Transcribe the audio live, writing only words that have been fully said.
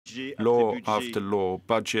law after law,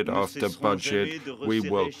 budget after budget. We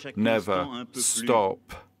will never stop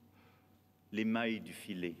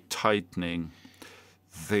tightening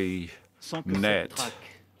the net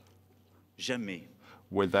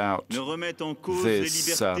without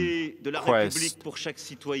this quest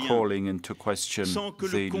calling into question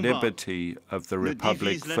the liberty of the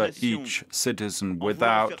Republic for each citizen,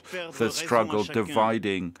 without the struggle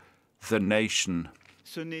dividing the nation,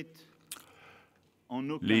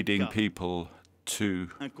 leading people to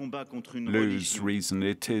lose reason.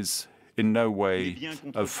 It is in no way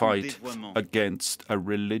a fight against a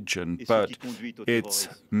religion, but its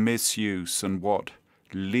misuse and what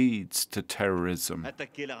leads to terrorism.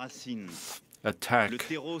 Attack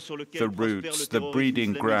the roots, the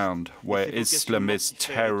breeding ground where Islamist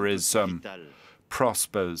terrorism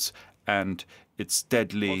prospers, and its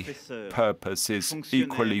deadly purpose is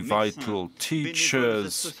equally vital.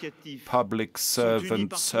 Teachers, public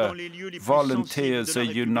servants, volunteers are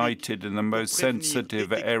united in the most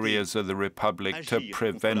sensitive areas of the Republic to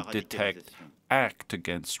prevent, detect, act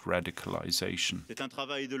against radicalization.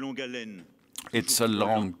 It's a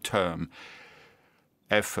long-term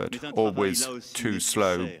effort, always too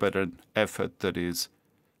slow, but an effort that is,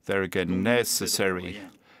 there again, necessary,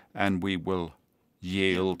 and we will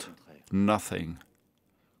yield nothing,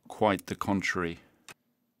 quite the contrary.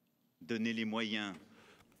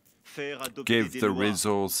 Give the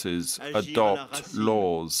resources, adopt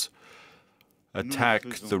laws, attack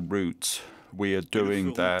the roots. We are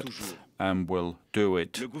doing that and will do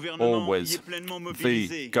it always.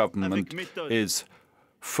 The government is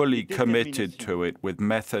fully committed to it with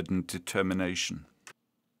method and determination.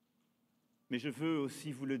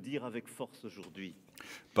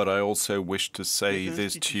 But I also wish to say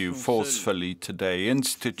this to you forcefully today.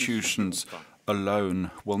 Institutions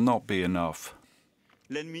alone will not be enough.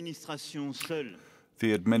 The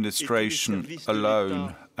administration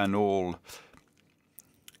alone and all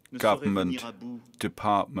government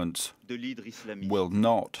departments will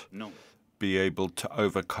not be able to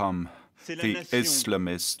overcome the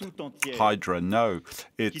Islamist hydra. No,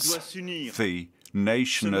 it's the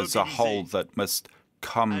nation as a whole that must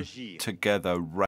come together.